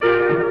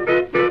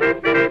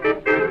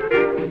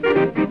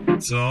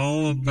It's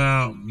all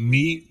about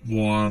meat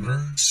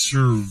water,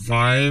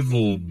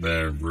 survival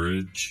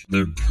beverage.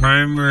 Their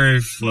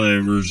primary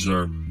flavors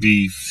are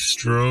beef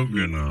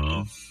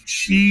stroganoff,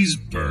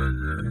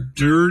 cheeseburger,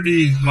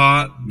 dirty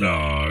hot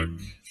dog,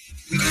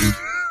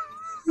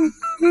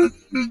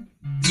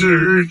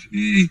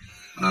 dirty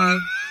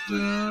hot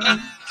dog.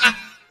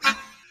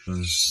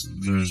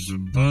 There's a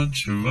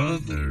bunch of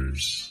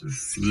others.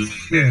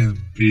 This can't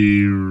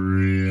be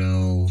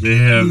real. They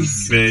have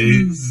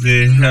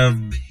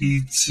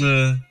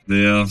pizza.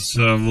 They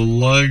also have a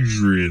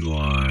luxury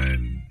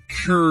line.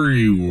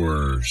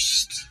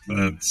 Currywurst.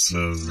 That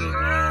says it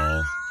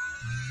all.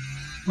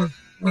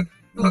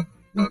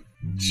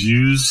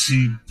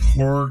 Juicy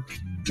pork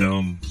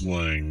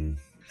dumpling.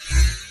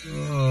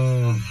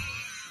 Oh.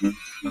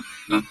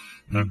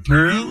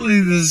 Apparently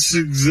this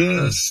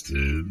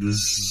existed. This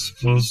is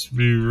supposed to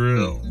be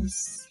real.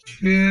 This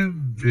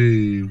can't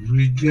be.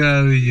 We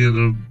gotta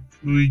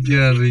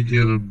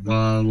get a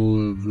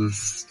bottle of this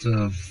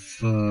stuff.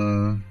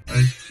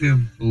 I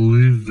can't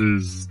believe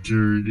there's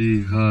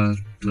dirty hot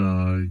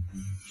dog.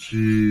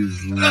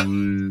 Jeez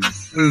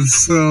Louise. It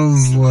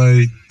sounds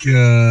like,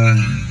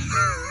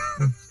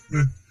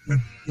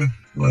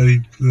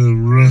 like the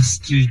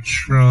rusty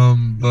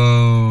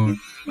trombone.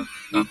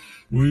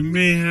 We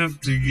may have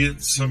to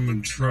get some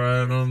and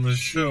try it on the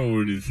show.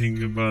 What do you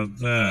think about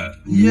that?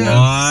 Yes.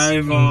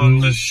 Live on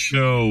the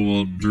show,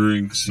 we'll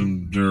drink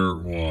some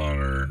dirt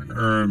water.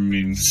 Or, I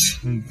mean,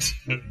 some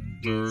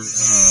dirt,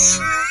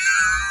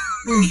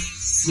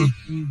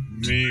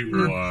 meat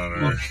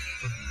water.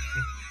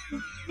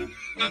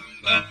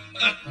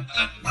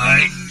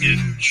 I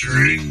can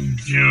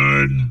drink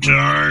your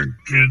dark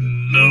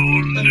and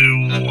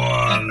lonely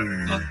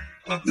water.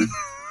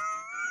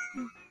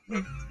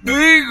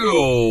 Big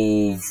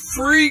ol'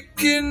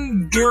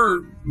 freaking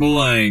dirt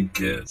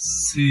blanket.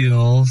 See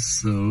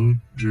also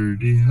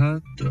dirty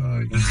hot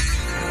dog.